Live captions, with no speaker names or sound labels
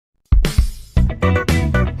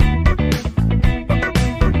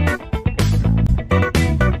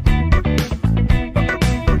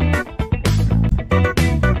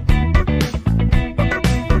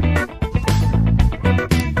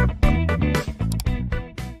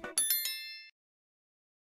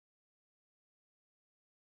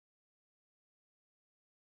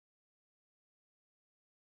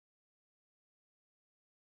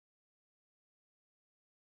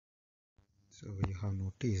So you have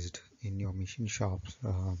noticed in your machine shops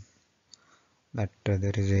that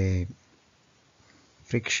there is a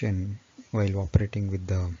friction while operating with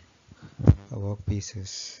the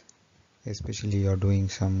workpieces, especially you are doing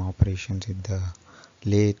some operations with the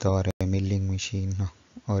lathe or a milling machine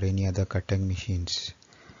or any other cutting machines,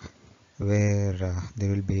 where there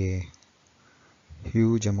will be a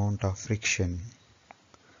huge amount of friction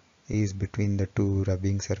is between the two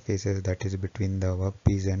rubbing surfaces, that is between the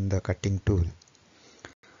workpiece and the cutting tool.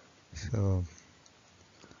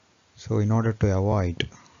 So in order to avoid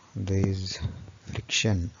this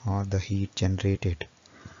friction or the heat generated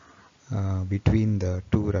between the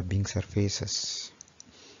two rubbing surfaces,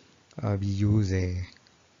 we use a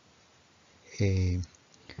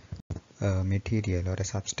material or a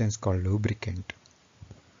substance called lubricant.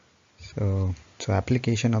 So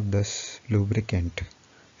application of this lubricant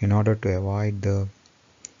in order to avoid the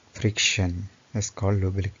friction is called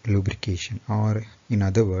lubrication, or in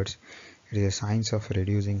other words, it is a science of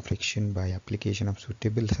reducing friction by application of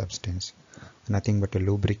suitable substance, nothing but a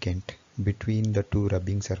lubricant, between the two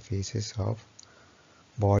rubbing surfaces of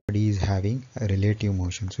bodies having a relative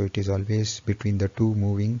motion. So it is always between the two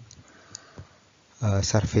moving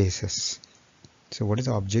surfaces. So what is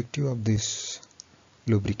the objective of this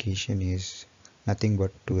lubrication is nothing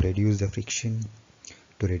but to reduce the friction,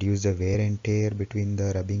 to reduce the wear and tear between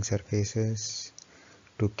the rubbing surfaces,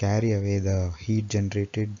 to carry away the heat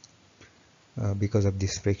generated because of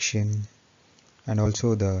this friction, and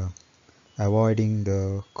also the avoiding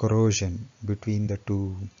the corrosion between the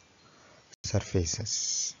two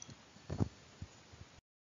surfaces. What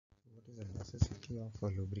is the necessity of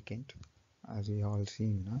a lubricant? As we all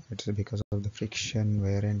seen, it's because of the friction,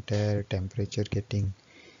 wear and tear, temperature getting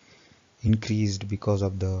increased because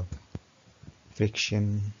of the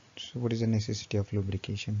friction. So what is the necessity of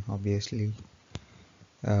lubrication? Obviously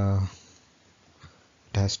it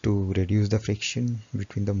has to reduce the friction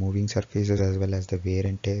between the moving surfaces as well as the wear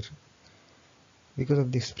and tear. Because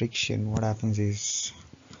of this friction, what happens is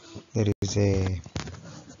there is a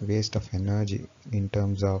waste of energy in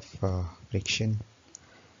terms of friction,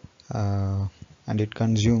 and it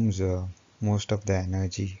consumes most of the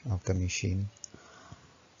energy of the machine,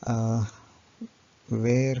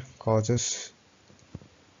 where causes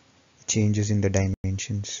changes in the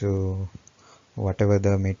dimensions. So whatever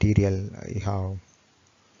the material you have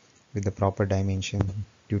with the proper dimension,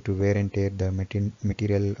 due to wear and tear, the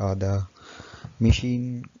material or the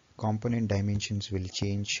machine component dimensions will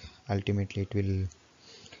change. Ultimately it will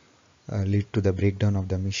lead to the breakdown of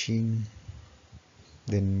the machine.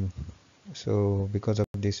 Then so because of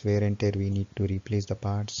this wear and tear, we need to replace the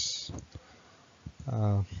parts.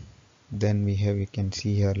 Then we can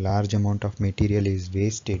see here large amount of material is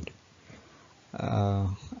wasted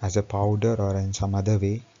as a powder or in some other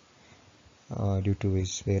way due to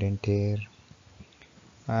its wear and tear.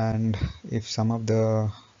 And if some of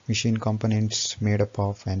the machine components made up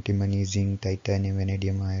of antimony, zinc, titanium,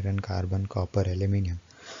 vanadium, iron, carbon, copper, aluminium,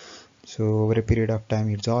 so over a period of time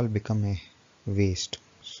it's all become a waste,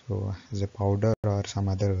 so as a powder or some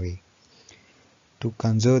other way. To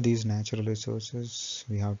conserve these natural resources,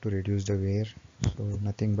 we have to reduce the wear, so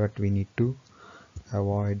nothing but we need to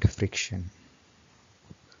avoid friction.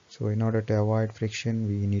 So in order to avoid friction,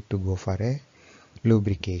 we need to go for a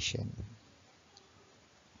lubrication.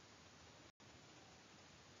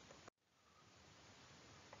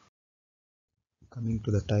 Coming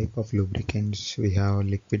to the type of lubricants, we have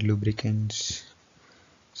liquid lubricants,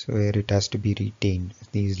 so where it has to be retained.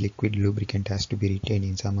 These liquid lubricant has to be retained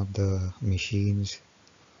in some of the machines.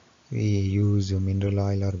 We use mineral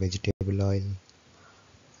oil or vegetable oil.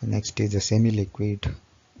 Next is the semi-liquid.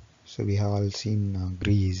 So we have all seen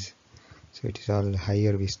grease. So it is all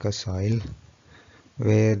higher viscous oil,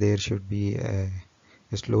 where there should be a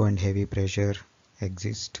slow and heavy pressure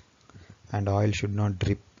exist, and oil should not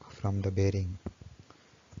drip from the bearing.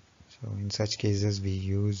 So in such cases we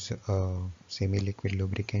use semi-liquid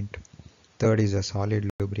lubricant. Third is a solid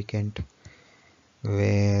lubricant,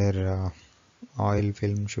 where oil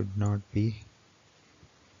film should not be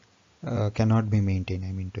cannot be maintained,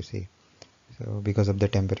 I mean to say, so because of the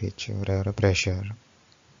temperature or pressure.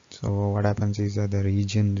 So what happens is that the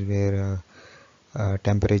regions where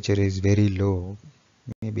temperature is very low,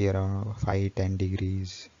 maybe around 5-10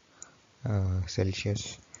 degrees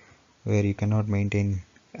Celsius, where you cannot maintain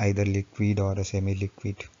either liquid or a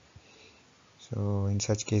semi-liquid. So in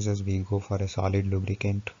such cases we go for a solid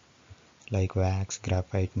lubricant like wax,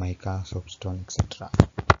 graphite, mica, soapstone, etc.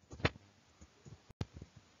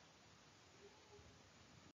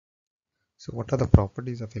 So what are the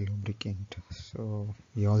properties of a lubricant? So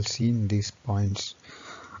we all seen these points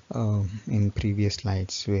in previous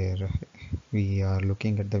slides, where we are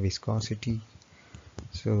looking at the viscosity,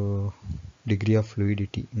 so degree of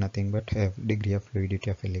fluidity, nothing but a degree of fluidity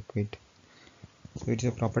of a liquid. So it's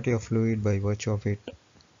a property of fluid by virtue of it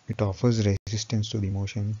offers resistance to the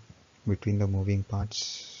motion between the moving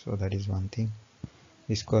parts. So that is one thing.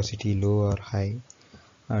 Viscosity low or high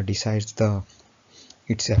decides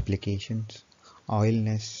its applications.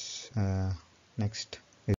 Oilness, next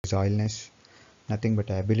is oilness, nothing but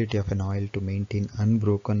the ability of an oil to maintain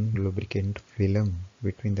unbroken lubricant film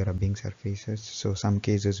between the rubbing surfaces. So some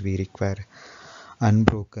cases we require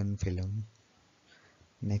unbroken film.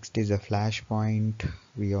 Next is a flash point.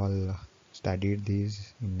 We all studied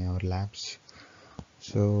these in our labs.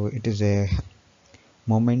 So it is a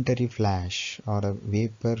momentary flash or a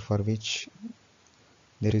vapor for which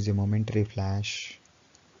there is a momentary flash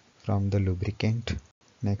from the lubricant.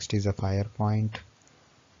 Next is a fire point.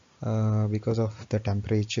 Because of the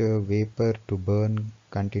temperature, vapor to burn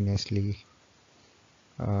continuously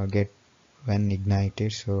get when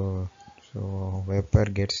ignited, so vapor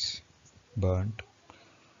gets burnt.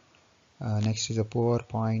 Next is a pour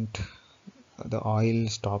point. The oil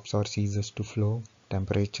stops or ceases to flow.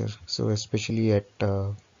 Temperature, so especially at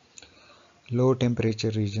low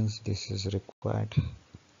temperature regions this is required.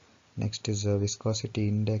 Next is a viscosity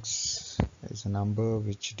index, is a number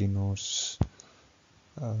which denotes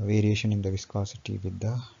variation in the viscosity with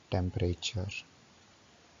the temperature.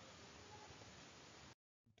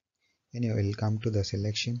 Anyway, we'll come to the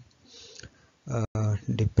selection.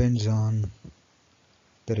 Depends on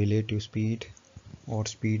the relative speed, what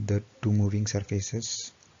speed the two moving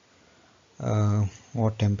surfaces,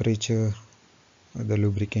 what temperature the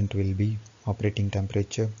lubricant will be, operating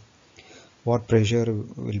temperature, what pressure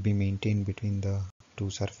will be maintained between the two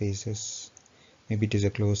surfaces, maybe it is a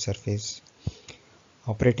closed surface,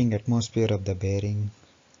 operating atmosphere of the bearing,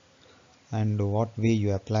 and what way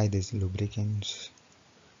you apply these lubricants,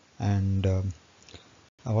 and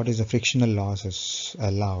what is the frictional losses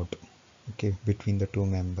allowed, okay, between the two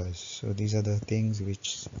members. So these are the things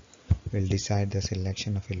which will decide the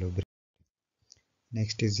selection of a lubricant.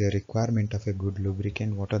 Next is the requirement of a good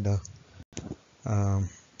lubricant. What are the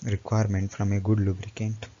requirement from a good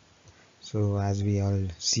lubricant? So as we all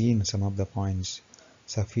seen some of the points,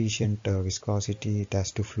 sufficient viscosity, it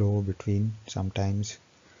has to flow between sometimes.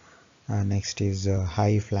 Next is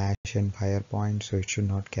high flash and fire point, so it should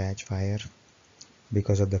not catch fire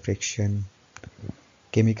because of the friction.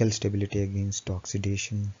 Chemical stability against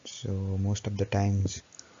oxidation, so most of the times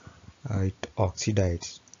it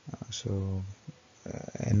oxidizes. So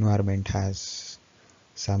environment has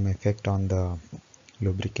some effect on the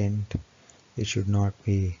lubricant. It should not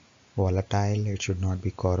be volatile, it should not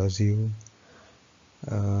be corrosive.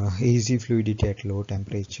 Easy fluidity at low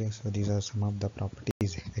temperature. So these are some of the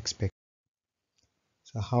properties expected.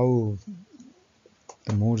 So how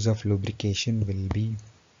the modes of lubrication will be?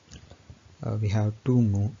 We have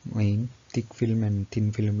two main, thick film and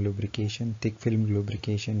thin film lubrication. Thick film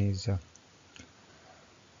lubrication is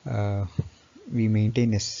we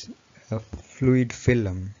maintain a fluid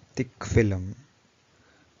film, thick film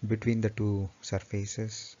between the two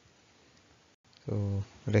surfaces. So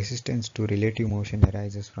resistance to relative motion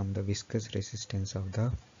arises from the viscous resistance of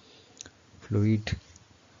the fluid.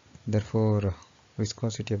 Therefore,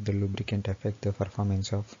 viscosity of the lubricant affects the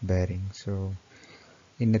performance of bearing. So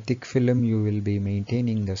in a thick film you will be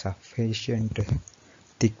maintaining the sufficient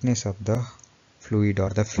thickness of the fluid or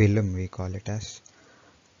the film, we call it as.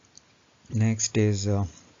 Next is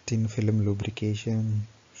thin film lubrication.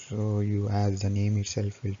 So you, as the name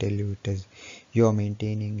itself will tell you, it is you are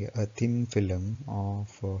maintaining a thin film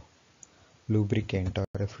of lubricant or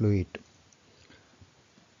a fluid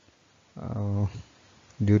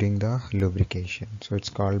during the lubrication. So it's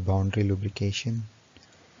called boundary lubrication.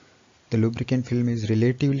 The lubricant film is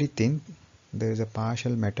relatively thin. There is a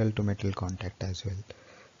partial metal to metal contact as well.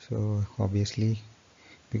 So obviously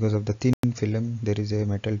because of the thin film there is a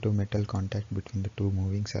metal to metal contact between the two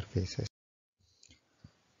moving surfaces.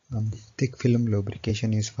 Thick film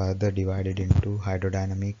lubrication is further divided into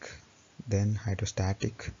hydrodynamic, then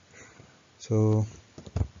hydrostatic. So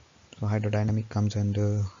hydrodynamic comes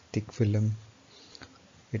under thick film.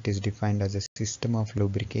 it is defined as a system of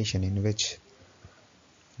lubrication in which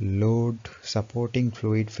load supporting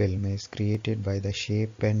fluid film is created by the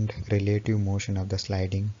shape and relative motion of the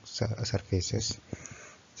sliding surfaces.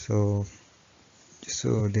 So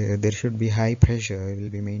there should be high pressure will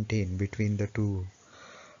be maintained between the two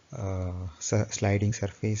sliding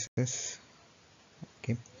surfaces.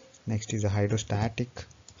 Okay. Next is a hydrostatic.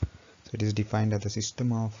 So it is defined as a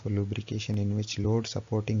system of lubrication in which load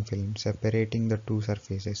supporting film separating the two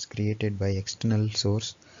surfaces created by external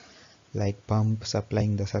source like pump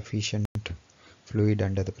supplying the sufficient fluid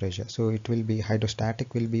under the pressure. So it will be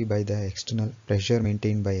hydrostatic will be by the external pressure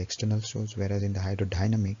maintained by external source, whereas in the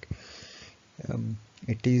hydrodynamic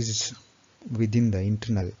it is within the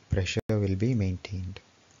internal pressure will be maintained.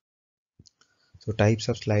 So types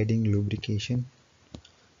of sliding lubrication: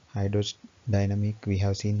 hydrodynamic, we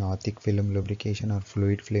have seen thick film lubrication or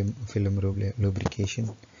fluid film lubrication.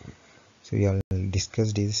 So we all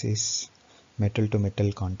discussed this is metal to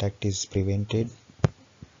metal contact is prevented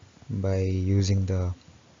by using the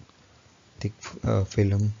thick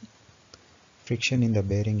film. Friction in the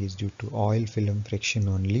bearing is due to oil film friction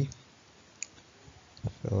only.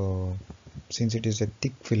 So since it is a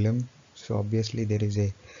thick film, so obviously there is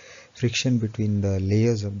a friction between the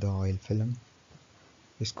layers of the oil film.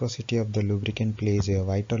 Viscosity of the lubricant plays a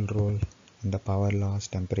vital role in the power loss,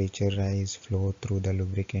 temperature rise, flow through the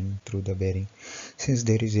lubricant through the bearing. Since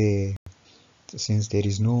there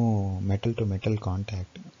is no metal to metal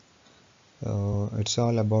contact, it's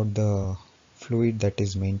all about the fluid that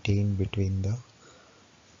is maintained between the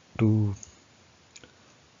two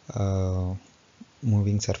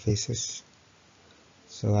moving surfaces.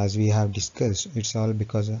 So as we have discussed, it's all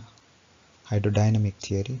because of hydrodynamic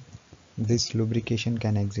theory. This lubrication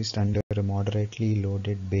can exist under a moderately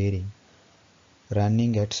loaded bearing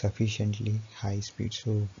running at sufficiently high speed.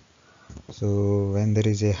 So when there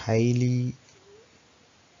is a highly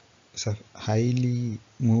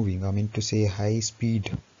moving, I mean to say high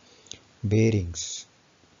speed bearings,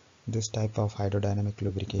 this type of hydrodynamic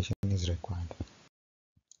lubrication is required.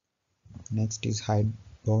 Next is high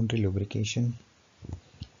boundary lubrication,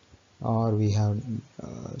 or we have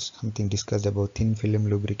something discussed about thin film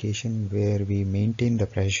lubrication, where we maintain the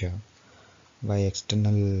pressure by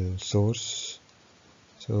external source.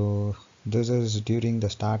 So this is during the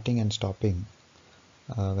starting and stopping.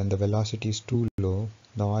 When the velocity is too low,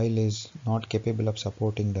 the oil is not capable of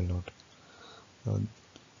supporting the load.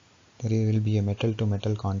 There will be a metal to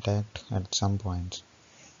metal contact at some points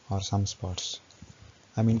or some spots.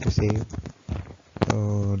 I mean to say,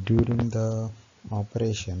 during the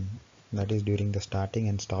operation, that is during the starting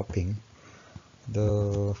and stopping,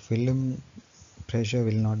 the film pressure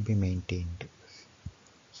will not be maintained.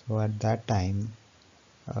 So at that time,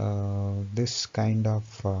 this kind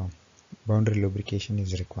of boundary lubrication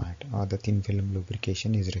is required, or the thin film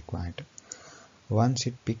lubrication is required. Once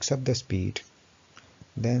it picks up the speed,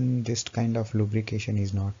 then this kind of lubrication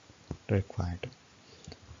is not required.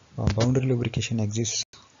 Boundary lubrication exists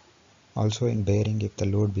also in bearing if the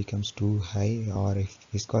load becomes too high or if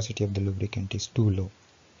viscosity of the lubricant is too low.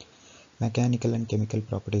 Mechanical and chemical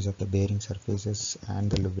properties of the bearing surfaces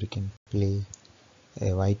and the lubricant play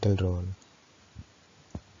a vital role.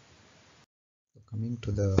 Coming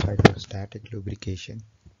to the hydrostatic lubrication,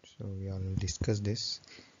 so we all discussed this.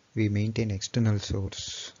 We maintain external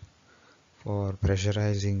source for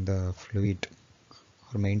pressurizing the fluid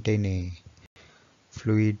or maintain a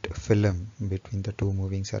fluid film between the two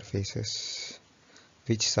moving surfaces,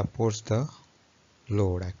 which supports the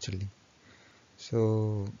load actually.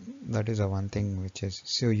 So that is the one thing which is,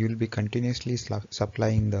 so you will be continuously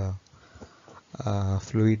supplying the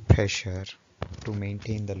fluid pressure to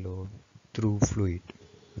maintain the load through fluid.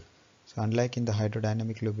 So unlike in the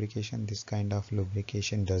hydrodynamic lubrication, this kind of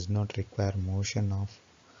lubrication does not require motion of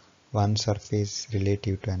one surface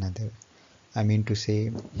relative to another. I mean to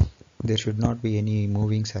say, there should not be any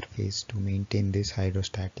moving surface to maintain this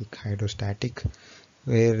hydrostatic. Hydrostatic,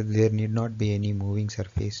 where there need not be any moving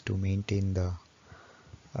surface to maintain the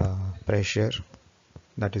pressure.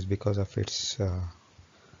 That is because of its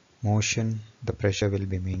motion, the pressure will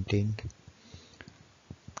be maintained.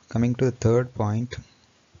 Coming to the third point,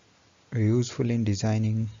 useful in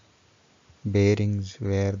designing bearings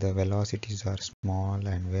where the velocities are small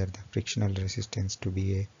and where the frictional resistance to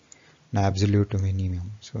be an absolute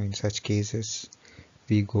minimum. So in such cases,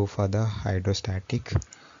 we go for the hydrostatic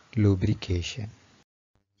lubrication.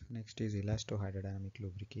 Next is elasto hydrodynamic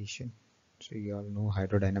lubrication. So you all know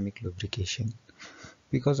hydrodynamic lubrication.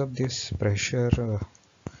 Because of this pressure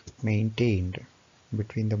maintained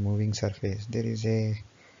between the moving surface, there is a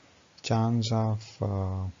chance of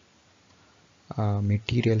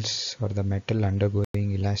materials or the metal undergoing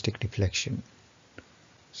elastic deflection.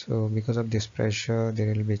 So because of this pressure,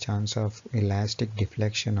 there will be a chance of elastic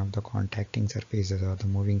deflection of the contacting surfaces or the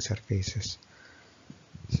moving surfaces.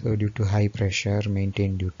 So due to high pressure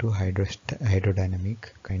maintained due to hydrodynamic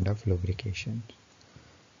kind of lubrication.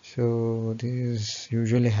 So this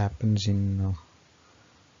usually happens in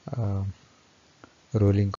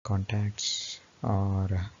rolling contacts or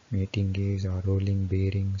mating gauge or rolling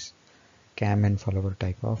bearings, cam and follower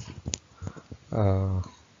type of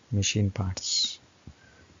machine parts.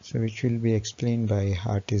 So which will be explained by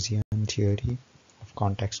Cartesian theory of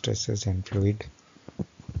contact stresses and fluid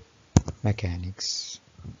mechanics.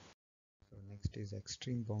 So next is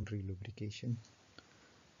extreme boundary lubrication.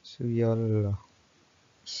 So we all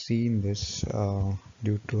seen this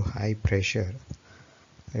due to high pressure,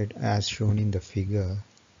 right, as shown in the figure.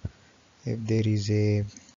 If there is a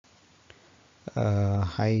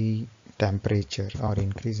high temperature or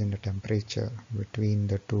increase in the temperature between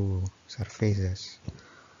the two surfaces,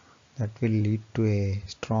 that will lead to a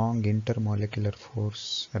strong intermolecular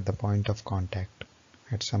force at the point of contact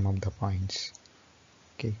at some of the points.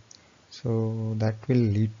 Okay, so that will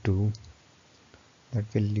lead to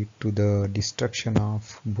the destruction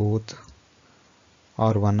of both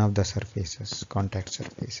or one of the surfaces, contact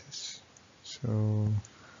surfaces. So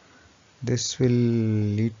this will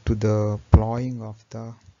lead to the plowing of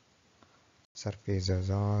the surfaces,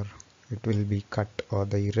 or it will be cut, or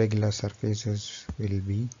the irregular surfaces will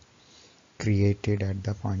be created at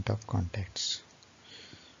the point of contacts.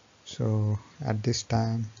 So at this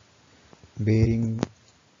time, bearing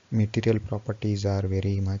material properties are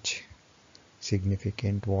very much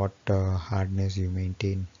significant. What hardness you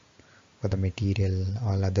maintain for the material,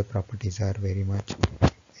 all other properties are very much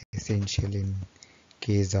essential in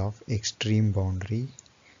case of extreme boundary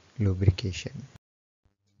lubrication.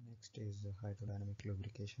 Next is hydrodynamic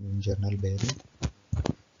lubrication in journal bearing.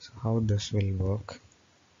 So how this will work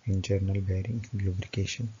in journal bearing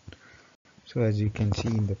lubrication? So as you can see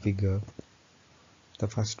in the figure, the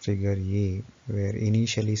first figure A, where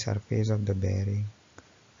initially surface of the bearing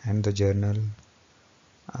and the journal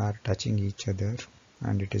are touching each other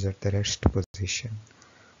and it is at the rest position.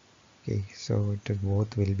 Okay, so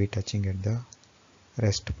both will be touching at the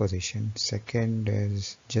rest position. Second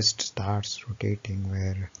is just starts rotating,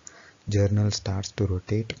 where journal starts to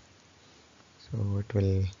rotate. So it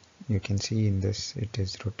will, you can see in this, it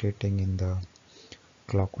is rotating in the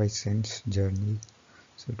clockwise sense, journal.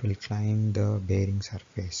 So it will climb the bearing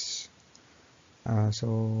surface.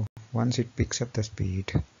 So once it picks up the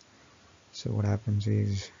speed, so what happens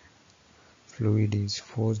is fluid is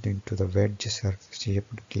forced into the wedge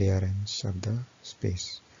shaped clearance of the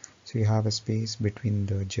space. So you have a space between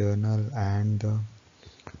the journal and the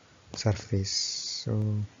surface.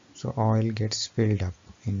 So oil gets filled up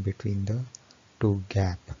in between the two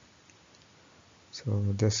gap. So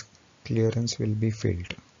this clearance will be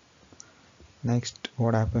filled. Next,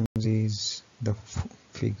 what happens is the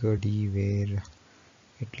figure D, where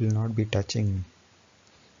it will not be touching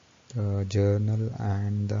the journal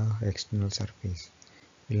and the external surface,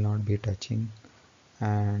 will not be touching,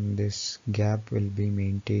 and this gap will be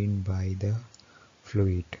maintained by the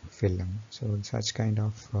fluid film. So such kind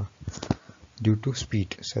of due to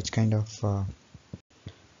speed, such kind of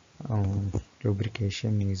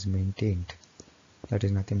lubrication is maintained. That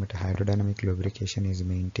is nothing but hydrodynamic lubrication is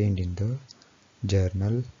maintained in the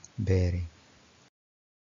journal bearing.